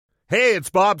Hey, it's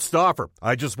Bob Stauffer.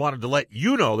 I just wanted to let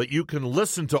you know that you can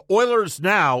listen to Oilers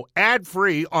Now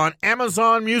ad-free on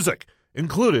Amazon Music,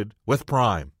 included with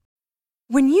Prime.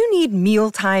 When you need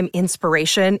mealtime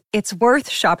inspiration, it's worth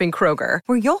shopping Kroger,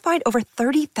 where you'll find over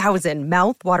 30,000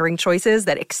 mouth-watering choices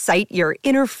that excite your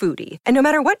inner foodie. And no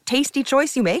matter what tasty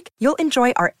choice you make, you'll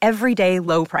enjoy our everyday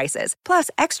low prices, plus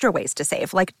extra ways to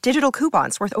save, like digital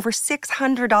coupons worth over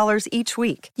 $600 each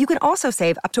week. You can also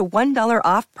save up to $1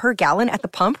 off per gallon at the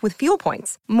pump with fuel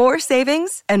points. More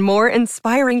savings and more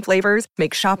inspiring flavors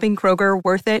make shopping Kroger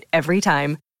worth it every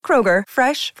time. Kroger,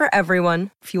 fresh for everyone.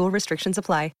 Fuel restrictions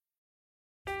apply.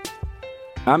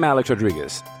 I'm Alex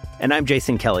Rodriguez. And I'm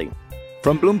Jason Kelly.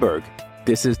 From Bloomberg,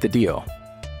 this is The Deal.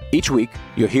 Each week,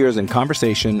 you'll hear us in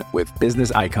conversation with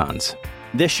business icons.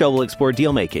 This show will explore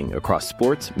deal-making across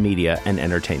sports, media, and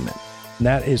entertainment.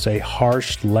 That is a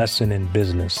harsh lesson in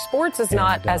business. Sports is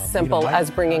not as simple as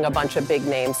bringing a bunch of big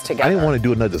names together. I didn't want to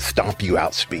do another stomp you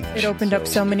out speech. It opened up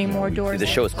so many more doors. The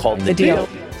show is called The Deal.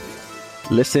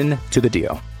 Listen to The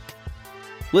Deal.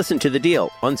 Listen to The Deal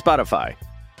on Spotify.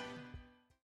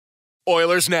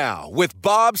 Oilers Now with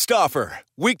Bob Stauffer.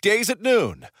 Weekdays at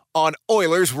noon on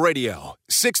Oilers Radio,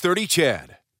 630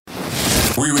 CHED.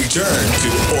 We return to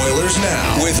Oilers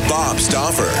Now with Bob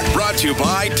Stauffer. Brought to you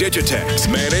by Digitex.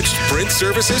 Managed print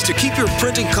services to keep your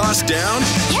printing costs down?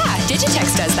 Yeah,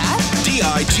 Digitex does that.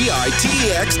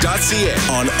 Digitex.ca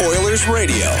on Oilers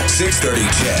Radio, 630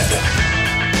 CHED.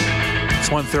 It's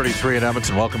 1:33 in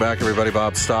Edmonton. Welcome back, everybody.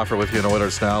 Bob Stauffer with you in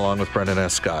Oilers Now, along with Brendan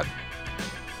Escott.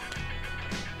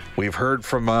 We've heard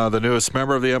from the newest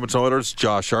member of the Edmonton Oilers,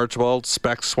 Josh Archibald.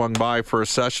 Specs swung by for a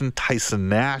session. Tyson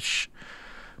Nash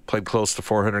played close to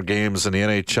 400 games in the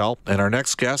NHL. And our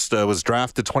next guest was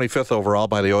drafted 25th overall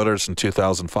by the Oilers in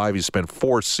 2005. He spent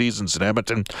 4 seasons in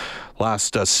Edmonton.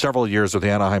 Last several years with the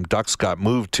Anaheim Ducks. Got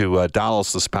moved to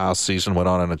Dallas this past season. Went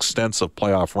on an extensive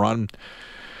playoff run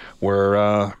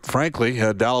where, frankly,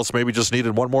 Dallas maybe just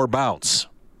needed one more bounce.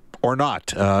 Or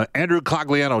not. Andrew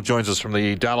Cogliano joins us from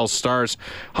the Dallas Stars.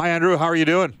 Hi, Andrew. How are you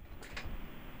doing?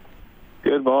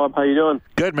 Good, Bob. How you doing?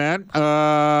 Good, man.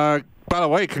 By the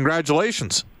way,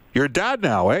 congratulations. You're a dad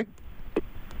now, eh?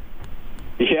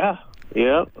 Yeah.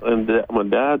 And I'm a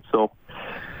dad, so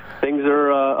things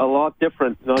are a lot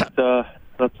different. Not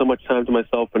so much time to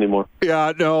myself anymore.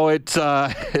 Yeah, no, it's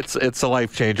a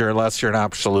life changer unless you're an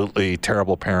absolutely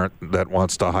terrible parent that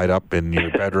wants to hide up in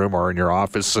your bedroom or in your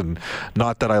office. And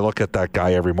not that I look at that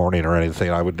guy every morning or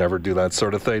anything. I would never do that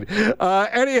sort of thing.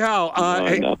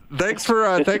 Hey, thanks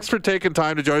for taking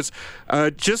time to join us.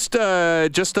 Just a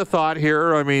thought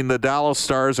here. I mean, the Dallas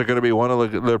Stars are going to be one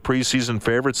of the preseason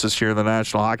favorites this year in the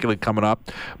National Hockey League coming up.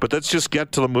 But let's just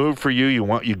get to the move for you.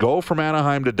 You go from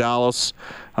Anaheim to Dallas.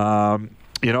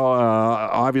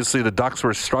 Obviously the Ducks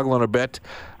were struggling a bit.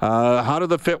 How did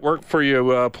the fit work for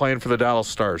you playing for the Dallas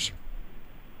Stars?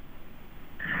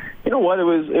 You know what? It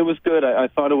was good. I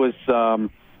thought it was, as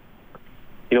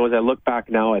I look back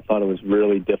now, I thought it was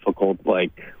really difficult, like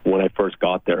when I first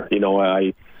got there. It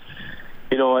was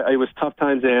tough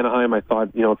times in Anaheim. I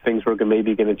thought, things were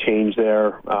maybe going to change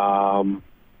there. I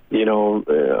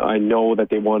know that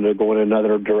they wanted to go in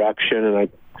another direction, and I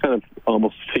kind of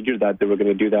almost figured that they were going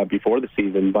to do that before the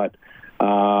season. But,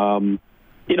 so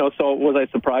was I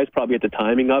surprised probably at the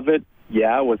timing of it?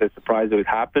 Yeah. Was I surprised it would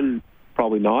happen?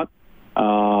 Probably not.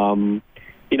 I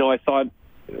thought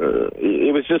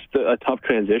it was just a tough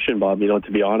transition, Bob.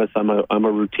 To be honest, I'm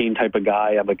a routine type of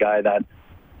guy. I'm a guy that,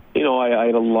 I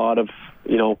had a lot of,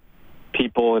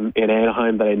 people in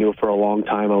Anaheim that I knew for a long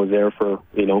time. I was there for,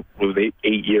 it was 8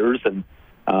 years, and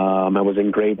I was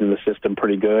ingrained in the system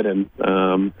pretty good, and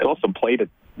also played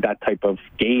that type of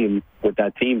game with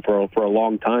that team for a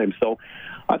long time. So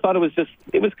I thought it was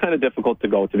kind of difficult to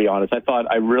go, to be honest. I thought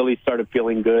I really started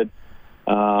feeling good,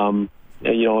 and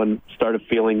started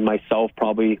feeling myself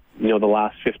probably, the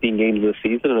last 15 games of the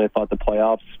season, and I thought the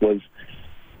playoffs was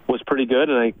pretty good,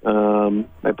 and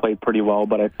I played pretty well,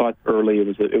 but I thought early it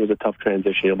was a tough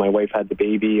transition. My wife had the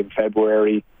baby in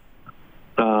February,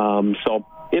 so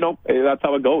that's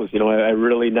how it goes. I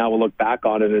really now will look back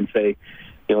on it and say,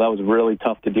 that was really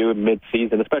tough to do in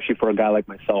mid-season, especially for a guy like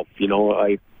myself.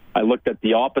 I looked at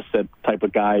the opposite type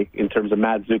of guy in terms of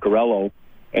Matt Zuccarello,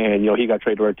 and he got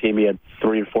traded to our team. He had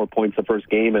 3 or 4 points the first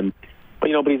game, but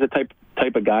he's a type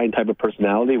of guy and type of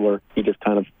personality where he just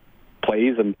kind of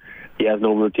plays, and he has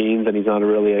no routines, and he's not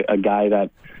really a guy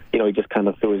that he just kind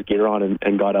of threw his gear on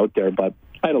and got out there. But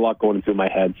I had a lot going through my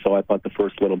head, so I thought the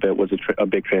first little bit was a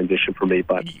big transition for me.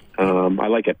 But I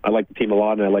like it. I like the team a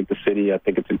lot, and I like the city. I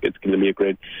think it's going to be a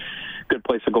good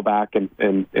place to go back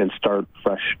and start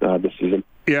fresh this season.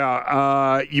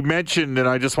 Yeah, you mentioned, and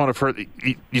I just want to.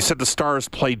 You said the Stars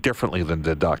play differently than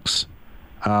the Ducks.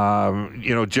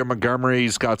 Jim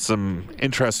Montgomery's got some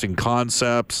interesting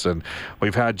concepts, and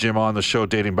we've had Jim on the show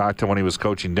dating back to when he was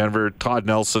coaching Denver. Todd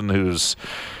Nelson, who's,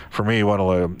 for me, one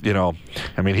of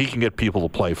the, he can get people to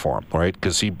play for him, right?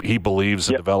 Because he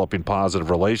believes in developing positive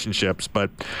relationships.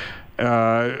 But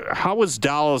how was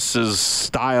Dallas's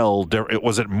style?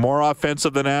 Was it more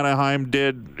offensive than Anaheim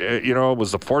did?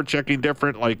 Was the forechecking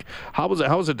different? Like, how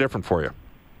was it different for you?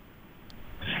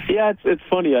 Yeah, it's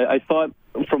funny. I thought,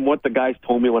 from what the guys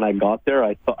told me when I got there,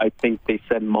 I think they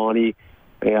said Monty,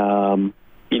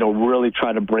 really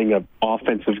tried to bring an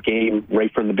offensive game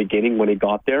right from the beginning when he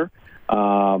got there.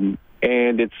 And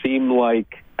it seemed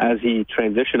like as he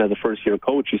transitioned as a first-year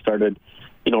coach, he started,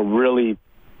 really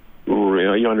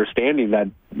understanding that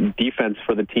defense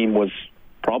for the team was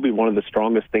probably one of the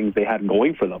strongest things they had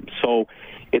going for them. So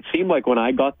it seemed like when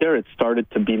I got there, it started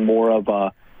to be more of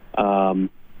a,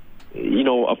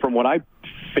 from what I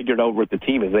figured out with the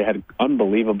team is they had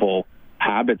unbelievable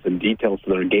habits and details to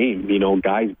their game.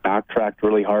 Guys backtracked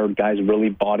really hard. Guys really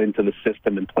bought into the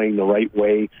system and playing the right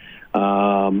way.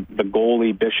 The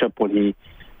goalie Bishop, when he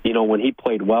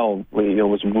played well, it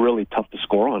was really tough to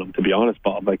score on him. To be honest,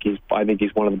 Bob, I think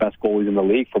he's one of the best goalies in the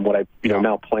league from what I'm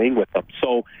now playing with them.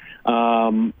 So,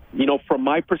 from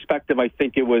my perspective, I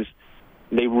think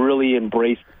they really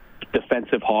embraced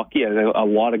defensive hockey, and a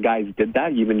lot of guys did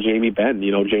that. Even Jamie Benn,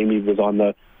 Jamie was on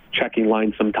the checking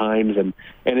line sometimes, and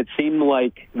it seemed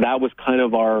like that was kind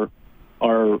of our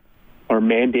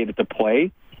mandate to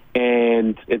play,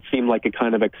 and it seemed like it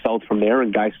kind of excelled from there,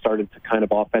 and guys started to kind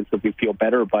of offensively feel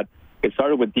better. But it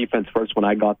started with defense first when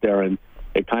I got there, and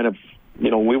it kind of,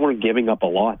 we weren't giving up a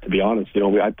lot, to be honest.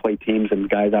 I'd play teams, and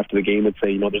guys after the game would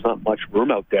say, there's not much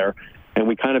room out there, and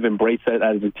we kind of embraced it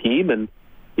as a team, and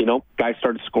guys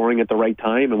started scoring at the right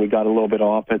time, and we got a little bit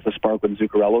of offensive spark when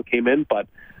Zuccarello came in. But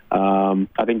I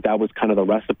think that was kind of the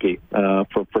recipe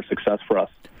for success for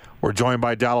us. We're joined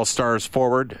by Dallas Stars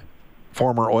forward,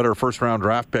 former Oiler first-round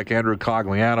draft pick, Andrew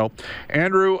Cogliano.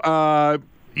 Andrew,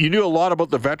 you knew a lot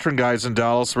about the veteran guys in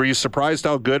Dallas. Were you surprised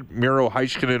how good Miro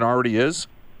Heiskanen already is?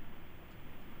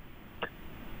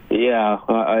 Yeah,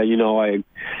 to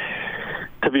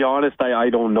be honest,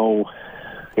 I don't know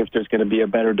if there's going to be a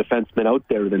better defenseman out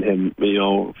there than him,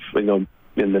 and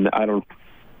then I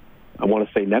want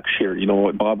to say next year,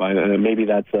 Bob, maybe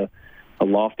that's a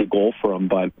lofty goal for him,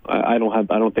 but I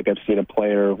don't think I've seen a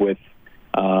player with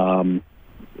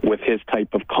his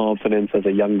type of confidence as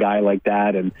a young guy like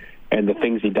that, and the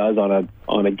things he does on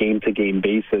a game-to-game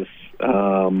basis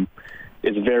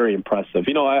is very impressive.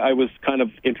 I was kind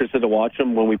of interested to watch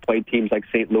him when we played teams like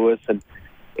St. Louis and,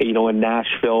 in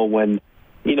Nashville when,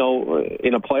 in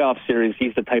a playoff series,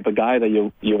 he's the type of guy that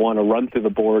you want to run through the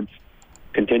boards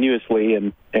continuously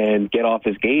and get off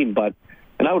his game.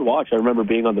 And I would watch. I remember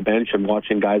being on the bench and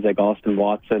watching guys like Austin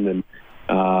Watson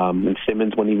and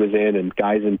Simmons when he was in, and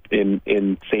guys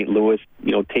in St. Louis,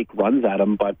 take runs at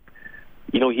him. But,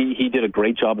 he did a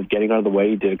great job of getting out of the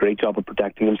way. He did a great job of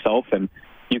protecting himself. And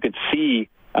you could see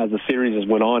as the series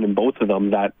went on in both of them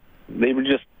that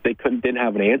didn't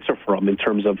have an answer for him in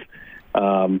terms of,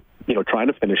 trying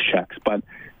to finish checks. But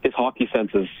his hockey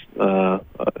sense is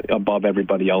above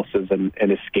everybody else's, and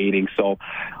his skating. So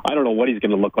I don't know what he's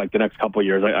going to look like the next couple of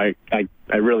years. I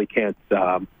really can't.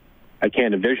 I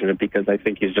can't envision it because I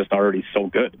think he's just already so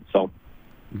good. So,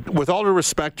 with all due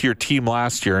respect to your team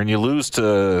last year, and you lose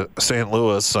to St.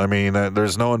 Louis, I mean,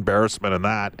 there's no embarrassment in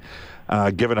that,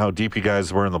 given how deep you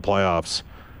guys were in the playoffs.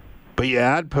 But you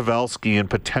add Pavelski and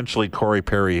potentially Corey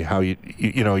Perry. How you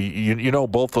know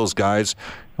both those guys.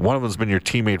 One of them's been your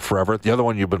teammate forever. The other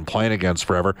one you've been playing against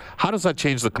forever. How does that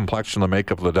change the complexion, the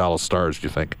makeup of the Dallas Stars, do you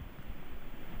think?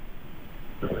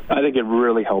 I think it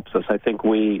really helps us. I think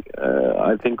we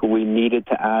needed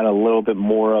to add a little bit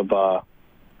more of a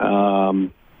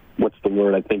what's the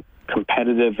word? I think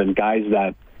competitive and guys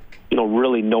that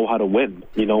really know how to win.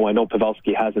 I know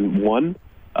Pavelski hasn't won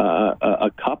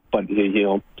a cup, but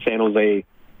San Jose,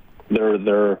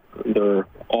 they're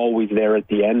always there at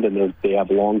the end, and they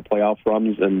have long playoff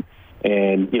runs. And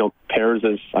Pears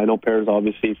I know Pears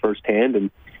obviously firsthand, and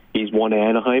he's won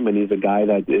Anaheim, and he's a guy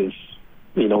that is,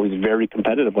 he's very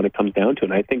competitive when it comes down to it.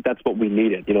 And I think that's what we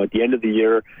needed. At the end of the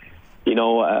year,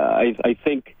 I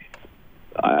think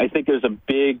there's a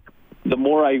big. The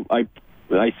more I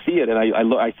see it, and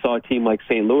I saw a team like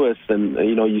St. Louis, and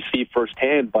you see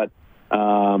firsthand, but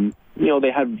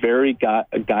they had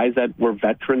guys that were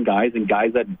veteran guys and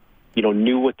guys that,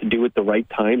 knew what to do at the right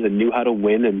times and knew how to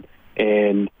win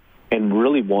and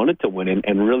really wanted to win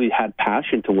and really had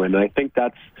passion to win. And I think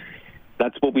that's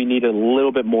what we need a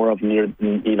little bit more of near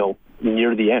the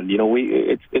end.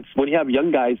 It's when you have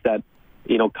young guys that,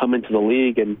 come into the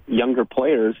league and younger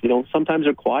players, sometimes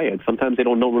they're quiet. Sometimes they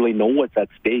don't really know what's at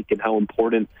stake and how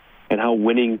important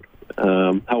winning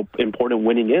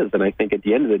is. And I think at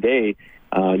the end of the day,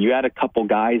 you add a couple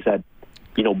guys that,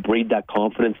 breed that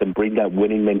confidence and breed that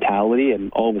winning mentality,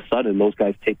 and all of a sudden those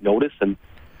guys take notice and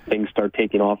things start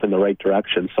taking off in the right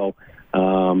direction. So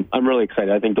I'm really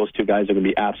excited. I think those two guys are going to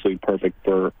be absolutely perfect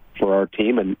for our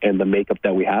team and the makeup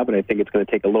that we have. And I think it's going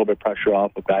to take a little bit of pressure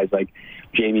off of guys like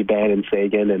Jamie Benn and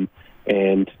Sagan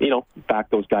and back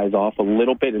those guys off a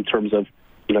little bit in terms of,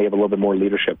 you have a little bit more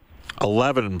leadership.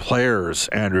 11 players,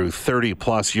 Andrew,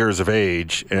 30-plus years of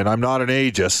age. And I'm not an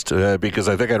ageist because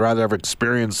I think I'd rather have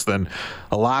experience than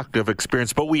a lack of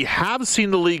experience. But we have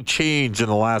seen the league change in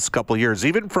the last couple of years,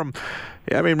 even from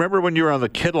remember when you were on the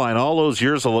kid line all those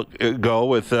years ago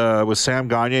with Sam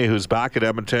Gagner, who's back at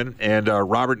Edmonton, and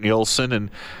Robert Nielsen. And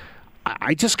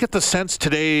I just get the sense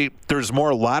today there's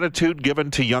more latitude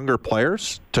given to younger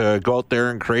players to go out there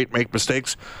and make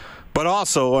mistakes. But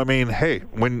also, hey,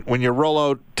 when you roll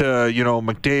out,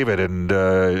 McDavid and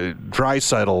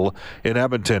Draisaitl in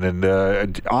Edmonton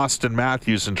and Austin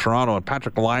Matthews in Toronto and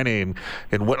Patrick Laine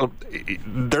and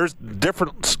there's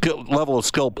different level of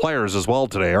skilled players as well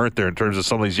today, aren't there, in terms of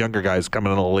some of these younger guys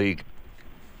coming into the league?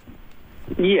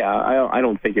 Yeah, I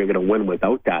don't think you're going to win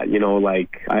without that.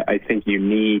 I think you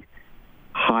need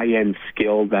high-end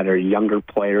skill that are younger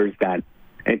players that,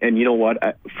 and you know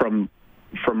what, from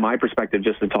my perspective,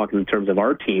 just in talking in terms of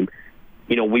our team,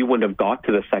 we wouldn't have got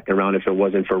to the second round if it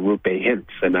wasn't for Roope Hintz.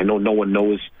 And I know no one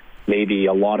knows maybe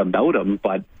a lot about him,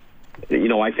 but,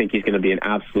 I think he's going to be an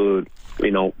absolute,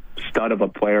 stud of a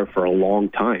player for a long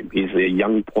time. He's a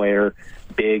young player,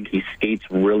 big, he skates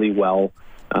really well,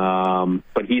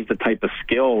 but he's the type of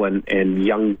skill and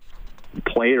young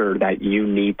player that you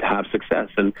need to have success.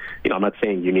 And I'm not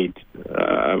saying you need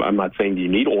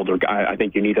older guys. I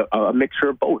think you need a mixture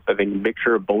of both. I think a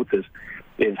mixture of both is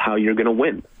how you're going to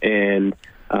win. And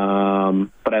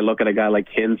but I look at a guy like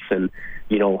Hintz and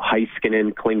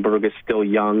Heiskanen, Klingberg is still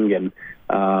young, and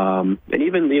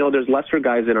even there's lesser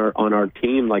guys on our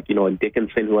team like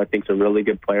Dickinson, who I think is a really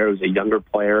good player, who's a younger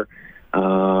player.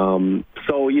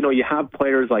 So you have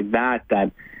players like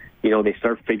that they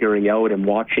start figuring out and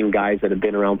watching guys that have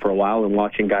been around for a while and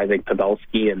watching guys like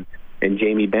Pavelski and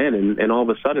Jamie Benn, and all of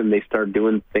a sudden they start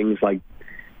doing things like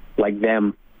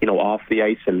them, off the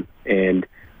ice and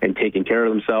taking care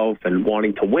of themselves and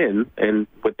wanting to win. And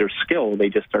with their skill, they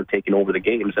just start taking over the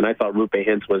games. And I thought Roope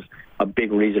Hintz was a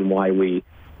big reason why we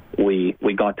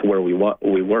got to where we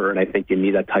were. And I think you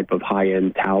need that type of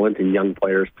high-end talent and young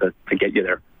players to get you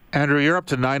there. Andrew, you're up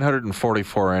to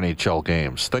 944 NHL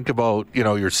games. Think about,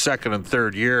 your second and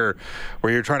third year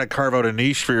where you're trying to carve out a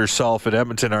niche for yourself at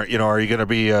Edmonton. Are you going to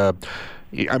be,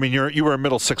 you were a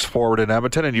middle six forward in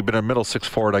Edmonton, and you've been a middle six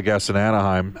forward, I guess, in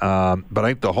Anaheim. But I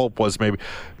think the hope was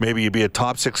maybe you'd be a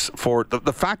top six forward.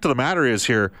 The fact of the matter is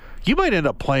here, you might end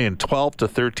up playing 12 to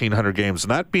 1,300 games.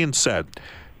 And that being said,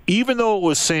 even though it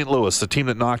was St. Louis, the team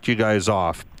that knocked you guys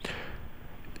off,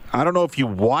 I don't know if you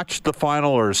watched the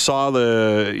final or saw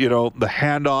the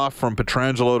handoff from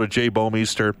Pietrangelo to Jay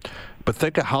Bouwmeester, but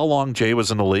think of how long Jay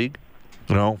was in the league.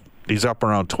 He's up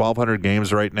around 1,200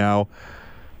 games right now.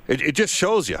 It just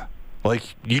shows you, it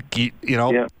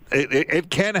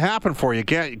can happen for you,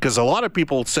 can't? Because a lot of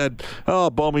people said, "Oh,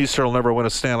 Bouwmeester will never win a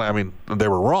Stanley." They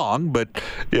were wrong, but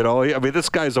this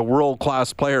guy's a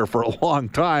world-class player for a long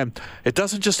time. It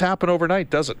doesn't just happen overnight,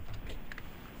 does it?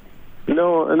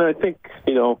 No, and I think,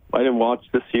 I didn't watch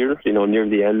this year, near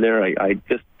the end there. I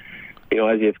just,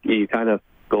 as you kind of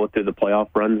go through the playoff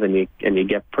runs and you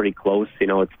get pretty close,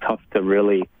 it's tough to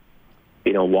really,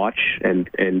 watch. And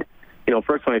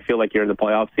first when I feel like you're in the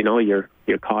playoffs,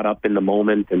 you're caught up in the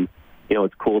moment and,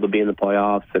 it's cool to be in the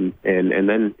playoffs. And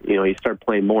then, you start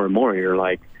playing more and more. You're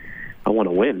like, I want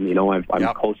to win.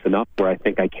 I'm close enough where I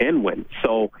think I can win.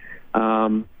 So,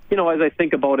 as I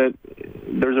think about it,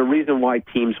 there's a reason why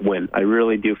teams win. I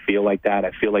really do feel like that.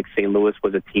 I feel like St. Louis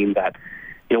was a team that,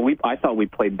 I thought we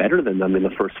played better than them in the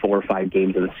first 4 or 5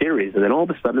 games of the series. And then all of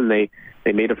a sudden they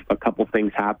made a couple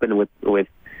things happen with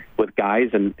guys,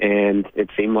 and it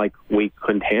seemed like we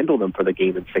couldn't handle them for the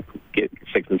game in 6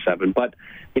 and 7. But,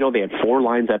 they had 4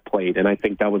 lines that played, and I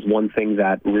think that was one thing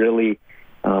that really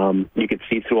you could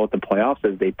see throughout the playoffs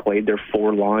as they played their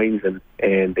 4 lines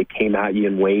and they came at you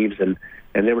in waves, and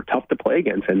and they were tough to play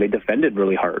against, and they defended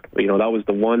really hard. That was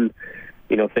the one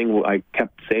thing I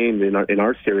kept saying in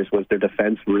our series was their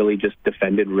defense really just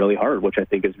defended really hard, which I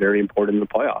think is very important in the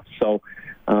playoffs. So,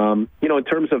 in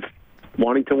terms of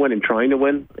wanting to win and trying to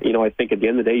win, I think at the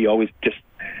end of the day, you always just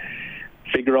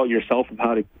figure out yourself of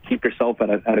how to keep yourself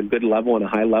at a good level and a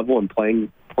high level, and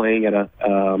playing at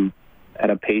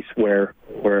a pace where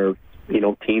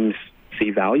teams see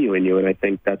value in you. And I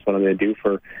think that's what I'm going to do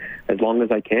for as long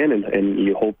as I can. And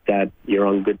you hope that you're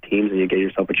on good teams and you get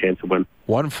yourself a chance to win.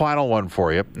 One final one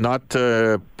for you, not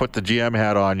to put the GM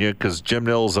hat on you, because Jim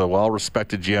Nill's a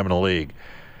well-respected GM in the league.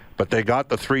 But they got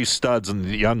the three studs and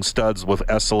the young studs with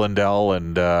Esa Lindell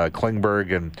and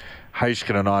Klingberg and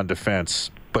Heiskanen on defense.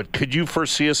 But could you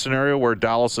foresee a scenario where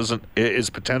Dallas is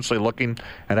potentially looking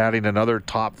at adding another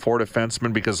top four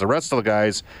defenseman? Because the rest of the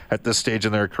guys at this stage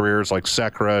in their careers, like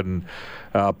Sekera and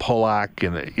Polak,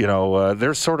 and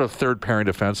they're sort of third pairing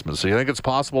defensemen. So you think it's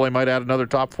possible they might add another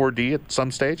top 4D at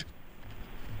some stage?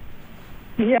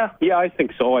 Yeah, I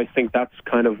think so. I think that's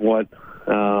kind of what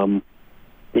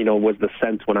was the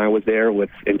sense when I was there.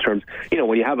 In terms,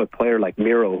 when you have a player like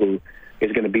Miro who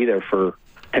is going to be there for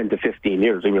 10 to 15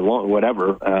 years, even long,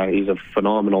 whatever. He's a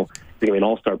phenomenal, he's going to be an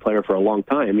all-star player for a long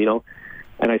time,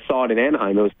 And I saw it in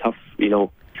Anaheim. It was tough,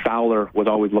 Fowler was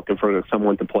always looking for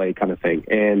someone to play kind of thing.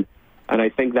 And I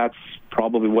think that's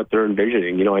probably what they're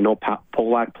envisioning. I know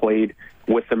Polak played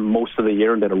with them most of the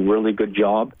year and did a really good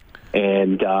job.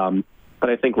 And but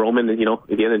I think Roman, at the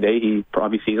end of the day, he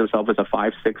probably sees himself as a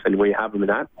 5-6, and when you have him in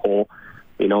that hole,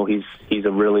 he's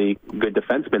a really good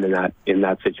defenseman in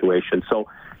that situation. So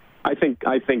I think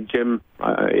Jim,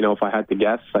 if I had to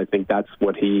guess, I think that's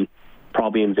what he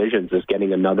probably envisions, is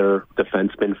getting another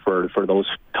defenseman for those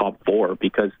top four.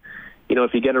 Because,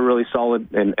 if you get a really solid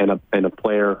and a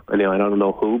player, I don't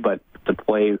know who, but to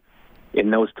play in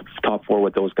those top four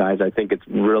with those guys, I think it's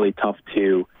really tough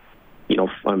to,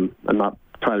 I'm not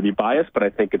trying to be biased, but I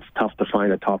think it's tough to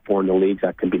find a top four in the leagues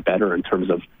that can be better in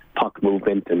terms of puck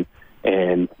movement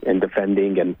and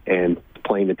defending and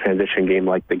playing the transition game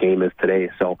like the game is today.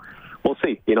 So we'll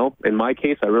see. In my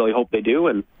case, I really hope they do,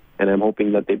 and I'm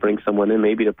hoping that they bring someone in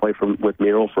maybe to play with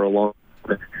Miro for a long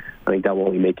time. I think that will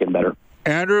only make him better.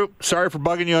 Andrew, sorry for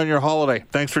bugging you on your holiday.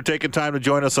 Thanks for taking time to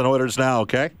join us on Oilers Now,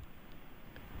 okay?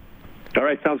 All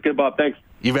right, sounds good, Bob. Thanks.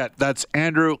 You bet. That's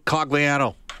Andrew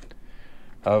Cogliano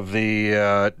of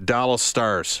the Dallas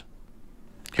Stars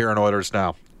here on Oilers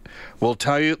Now. We'll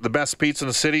tell you the best pizza in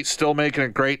the city, still making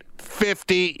it great.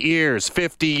 50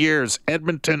 years.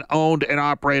 Edmonton owned and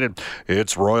operated.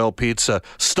 It's Royal Pizza.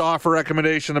 Stauffer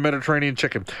recommendation, the Mediterranean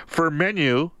chicken. For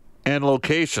menu and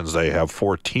locations, they have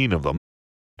 14 of them.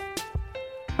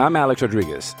 I'm Alex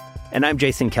Rodriguez. And I'm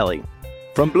Jason Kelly.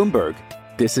 From Bloomberg,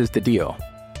 this is The Deal.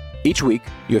 Each week,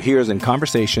 you'll hear us in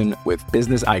conversation with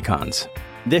business icons.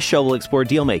 This show will explore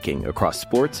deal-making across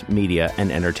sports, media,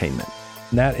 and entertainment.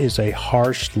 That is a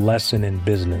harsh lesson in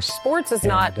business. Sports is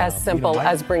not as simple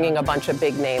as bringing a bunch of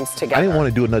big names together. I didn't want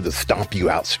to do another stomp you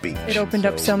out speech. It opened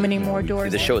up so many more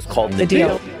doors. The show is called The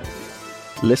Deal.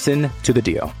 Listen to The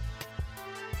Deal.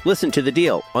 Listen to The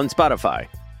Deal on Spotify.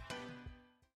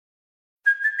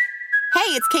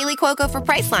 Hey, it's Kaylee Cuoco for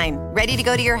Priceline. Ready to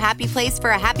go to your happy place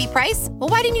for a happy price? Well,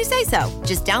 why didn't you say so?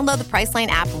 Just download the Priceline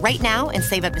app right now and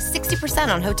save up to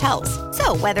 60% on hotels.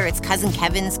 So whether it's Cousin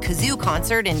Kevin's Kazoo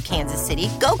Concert in Kansas City,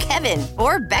 go Kevin,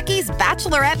 or Becky's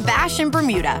Bachelorette Bash in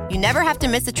Bermuda, you never have to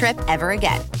miss a trip ever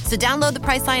again. So download the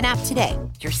Priceline app today.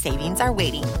 Your savings are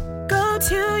waiting. Go to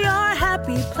your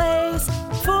happy place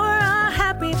for a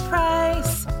happy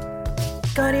price.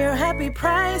 Go to your happy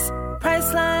price,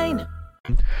 Priceline.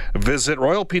 Visit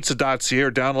royalpizza.ca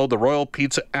or download the Royal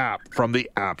Pizza app from the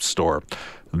App Store.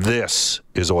 This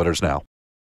is Oilers Now.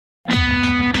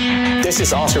 This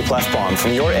is Oscar Clefbaum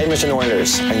from your Edmonton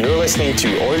Oilers, and you're listening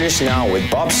to Oilers Now with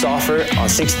Bob Stauffer on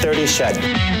 630 Shed.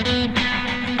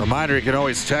 Reminder, you can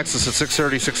always text us at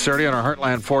 630 on our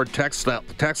Heartland Ford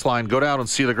text line. Go down and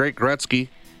see the great Gretzky.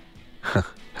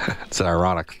 It's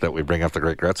ironic that we bring up the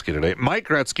great Gretzky today. Mike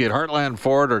Gretzky at Heartland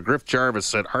Ford or Griff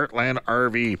Jarvis at Heartland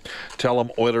RV. Tell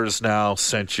them Oilers Now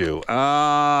sent you.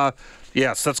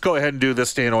 Yes, let's go ahead and do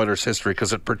this day in Oilers history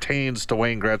because it pertains to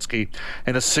Wayne Gretzky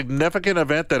and a significant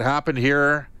event that happened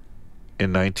here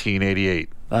in 1988.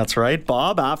 That's right,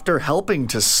 Bob. After helping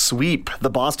to sweep the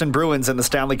Boston Bruins in the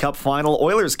Stanley Cup Final,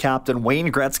 Oilers captain Wayne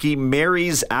Gretzky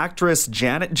marries actress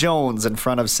Janet Jones in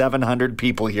front of 700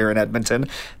 people here in Edmonton.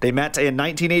 They met in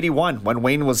 1981 when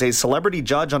Wayne was a celebrity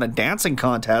judge on a dancing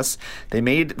contest. They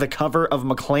made the cover of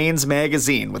Maclean's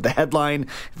magazine with the headline,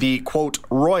 the, quote,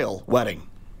 Royal Wedding.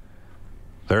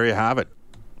 There you have it.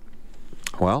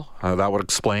 Well, that would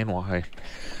explain why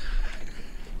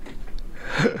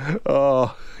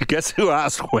Oh, guess who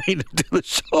asked Wayne to do the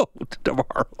show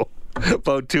tomorrow?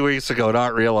 About 2 weeks ago,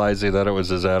 not realizing that it was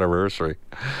his anniversary.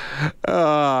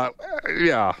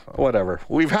 Yeah, whatever.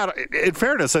 We've had, in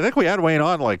fairness, I think we had Wayne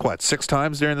on 6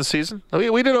 times during the season?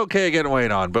 We did okay getting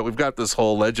Wayne on, but we've got this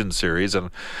whole Legend series,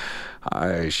 and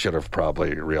I should have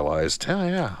probably realized.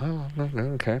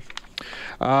 Okay.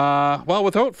 Well,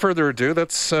 without further ado,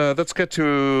 let's get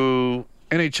to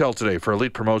NHL Today for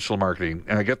Elite Promotional Marketing.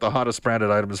 Get the hottest branded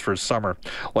items for summer,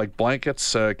 like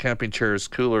blankets, camping chairs,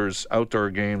 coolers,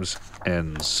 outdoor games,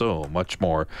 and so much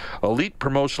more. Elite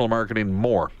Promotional Marketing,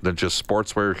 more than just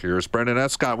sportswear. Here's Brendan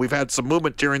Escott. We've had some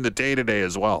movement during the day today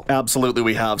as well. Absolutely,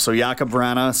 we have. So Jakub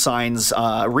Vrana signs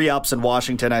re-ups in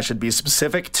Washington, I should be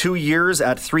specific, 2 years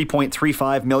at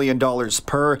 $3.35 million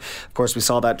per. Of course, we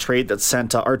saw that trade that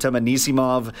sent Artem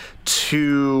Anisimov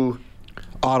to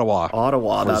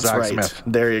Ottawa, that's Zach right. Smith.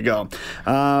 There you go.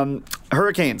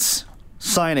 Hurricanes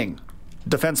signing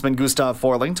defenseman Gustav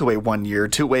Forling to a 1-year,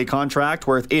 2-way contract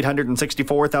worth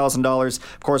 $864,000.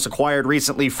 Of course, acquired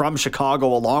recently from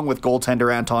Chicago along with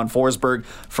goaltender Anton Forsberg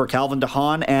for Calvin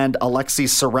DeHaan and Alexi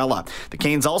Sorella. The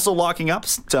Canes also locking up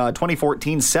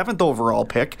 2014 7th overall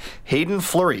pick Hayden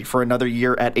Fleury for another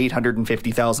year at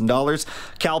 $850,000.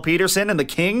 Cal Peterson and the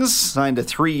Kings signed a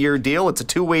 3-year deal. It's a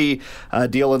 2-way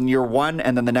deal in year 1,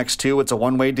 and then the next 2, it's a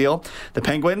 1-way deal. The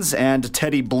Penguins and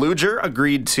Teddy Bluger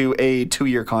agreed to a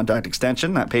 2-year contract extension.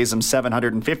 That pays him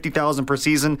 $750,000 per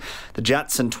season. The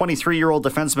Jets and 23-year-old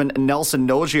defenseman Nelson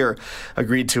Nogier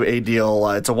agreed to a deal.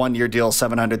 It's a 1-year deal,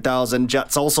 $700,000.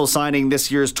 Jets also signing this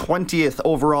year's 20th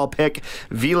overall pick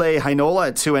Ville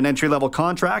Heinola to an entry-level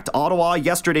contract. Ottawa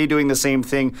yesterday doing the same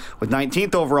thing with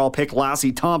 19th overall pick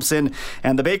Lassie Thompson.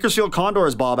 And the Bakersfield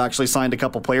Condors, Bob, actually signed a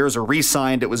couple players, or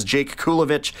re-signed. It was Jake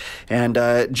Kulovich and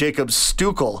Jacob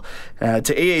Stukel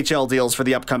to AHL deals for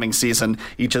the upcoming season.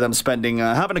 Each of them spending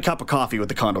having a cup of coffee with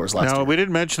the Condors last year. We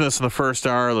didn't mention this in the first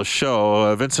hour of the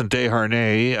show. Vincent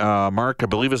Desharnais, Mark, I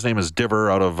believe his name is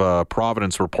Diver, out of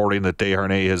Providence, reporting that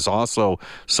Desharnais has also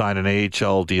signed an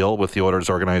AHL deal with the Oilers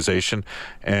organization,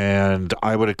 and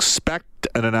I would expect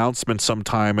an announcement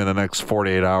sometime in the next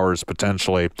 48 hours,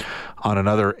 potentially, on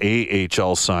another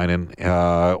AHL signing.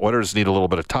 Oilers need a little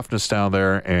bit of toughness down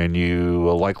there, and you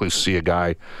will likely see a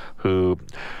guy who,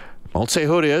 I won't say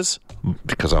who it is,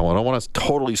 because I don't want to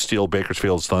totally steal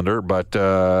Bakersfield's thunder, but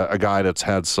a guy that's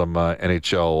had some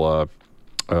NHL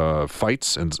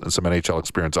fights and some NHL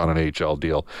experience on an AHL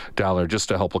deal down there, just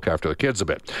to help look after the kids a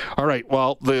bit. All right,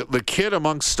 well, the kid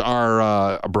amongst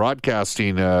our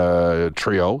broadcasting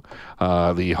trio,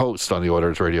 the host on the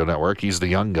Oilers Radio Network, he's the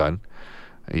young gun.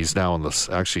 He's now in this.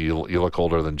 Actually, you look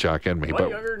older than Jack and me. Am I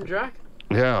younger than Jack?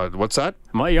 Yeah, what's that?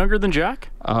 Am I younger than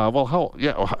Jack? Well, how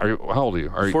old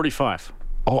are you? 45.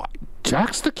 Oh,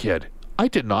 Jack's the kid. I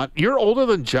did not. You're older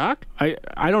than Jack? I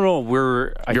don't know.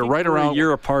 You're right around a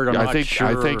year apart. I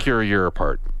think you're a year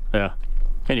apart. Yeah.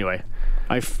 Anyway,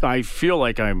 I feel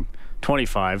like I'm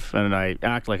 25 and I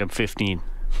act like I'm 15.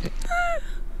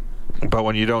 But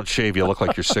when you don't shave, you look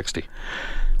like you're 60.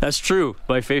 That's true.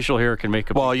 My facial hair can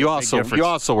make a big difference. You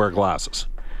also wear glasses.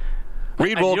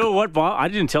 You know what, Bob? I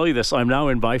didn't tell you this. I'm now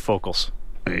in bifocals.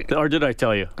 Or did I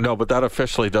tell you? No, but that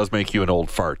officially does make you an old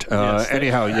fart. Yes.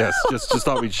 Anyhow, yes, just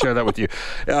thought we'd share that with you.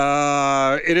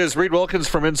 It is Reed Wilkins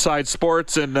from Inside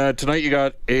Sports, and tonight you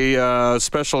got a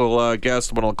special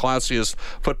guest, one of the classiest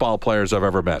football players I've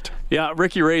ever met. Yeah,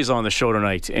 Ricky Ray's on the show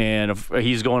tonight, and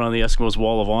he's going on the Eskimos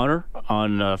Wall of Honor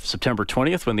on September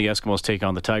 20th when the Eskimos take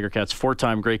on the Tiger Cats,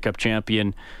 4-time Grey Cup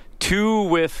champion, 2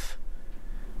 with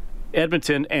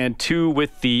Edmonton and 2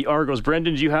 with the Argos.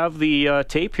 Brendan, do you have the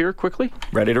tape here quickly?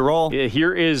 Ready to roll.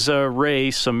 Here is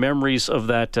Ray, some memories of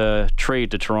that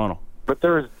trade to Toronto. But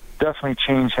there was definitely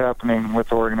change happening with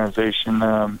the organization.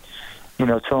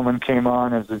 Tillman came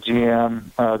on as the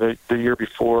GM the year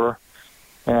before,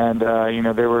 and,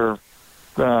 they were,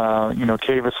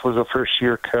 Kavis was a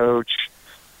first-year coach.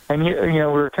 And, we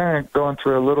were kind of going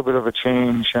through a little bit of a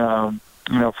change, from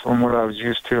what I was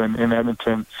used to in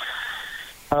Edmonton.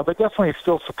 But definitely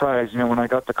still surprised. When I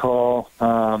got the call,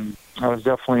 I was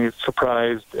definitely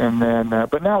surprised. And then,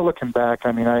 but now looking back,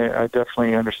 I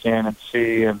definitely understand and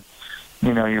see, and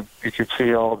you could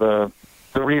see all the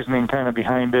reasoning kind of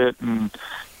behind it, and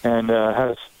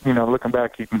has looking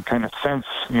back, you can kind of sense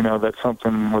that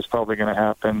something was probably going to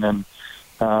happen. And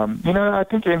I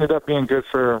think it ended up being good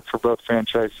for both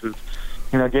franchises.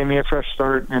 Gave me a fresh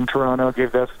start in Toronto,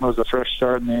 gave the Eskimos a fresh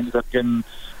start, and they ended up getting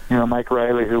Mike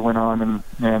Riley, who went on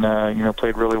and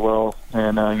played really well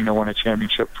and won a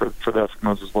championship for the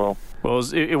Eskimos as well.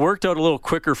 Well, it worked out a little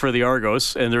quicker for the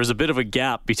Argos, and there was a bit of a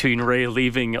gap between Ray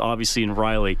leaving, obviously, and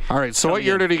Riley. All right, so what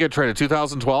year did he get traded?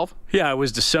 2012? Yeah, it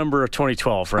was December of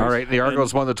 2012, right? All right, the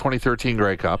Argos won the 2013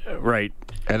 Grey Cup. Right.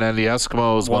 And then the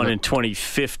Eskimos won in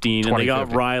 2015, and they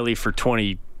got Riley for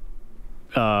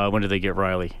when did they get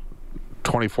Riley?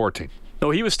 2014. No,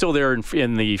 he was still there in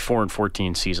the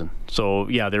 4-14 season. So,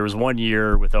 yeah, there was 1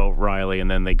 year without Riley,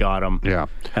 and then they got him. Yeah.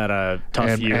 Had a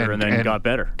tough year and then got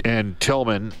better. And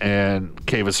Tillman and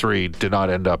Kavis Reed did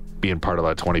not end up being part of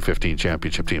that 2015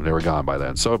 championship team. They were gone by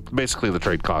then. So, basically, the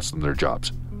trade cost them their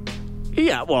jobs.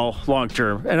 Yeah, well, long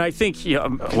term. And I think the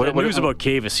news about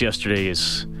Kavis yesterday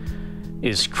is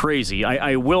crazy.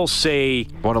 I will say...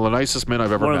 One of the nicest men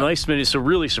I've ever met. One of the nicest men. It's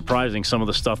really surprising, some of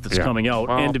the stuff that's coming out.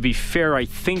 Well, and to be fair, I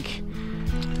think...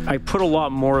 I put a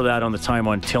lot more of that on the time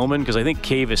on Tillman because I think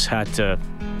Kavis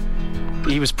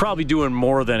he was probably doing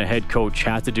more than a head coach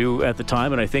had to do at the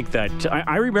time, and I think that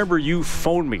I remember you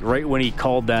phoned me right when he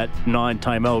called that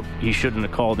non-timeout he shouldn't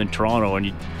have called in Toronto,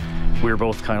 and we were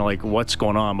both kind of like, what's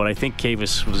going on? But I think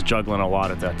Kavis was juggling a lot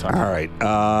at that time. All right.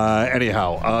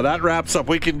 Anyhow, that wraps up.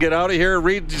 We can get out of here.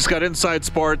 Reed just got Inside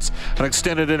Sports, an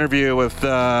extended interview with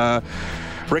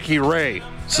Ricky Ray.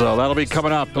 So that'll be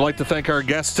coming up. I'd like to thank our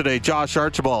guest today, Josh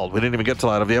Archibald. We didn't even get to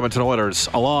that, of the Edmonton Oilers,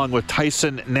 along with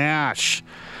Tyson Nash,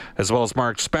 as well as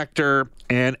Mark Spector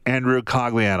and Andrew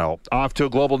Cogliano. Off to a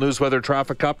global news weather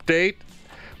traffic update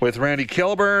with Randy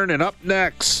Kilburn. And up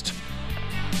next,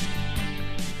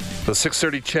 the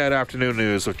 6:30 Chat Afternoon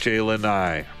News with Jalen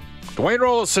Nye. Dwayne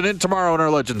Rollison in tomorrow in our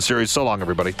Legends series. So long,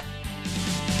 everybody.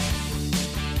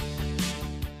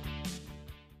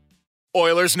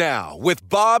 Oilers Now with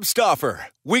Bob Stauffer.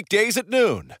 Weekdays at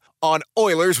noon on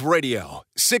Oilers Radio,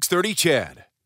 630 CHED.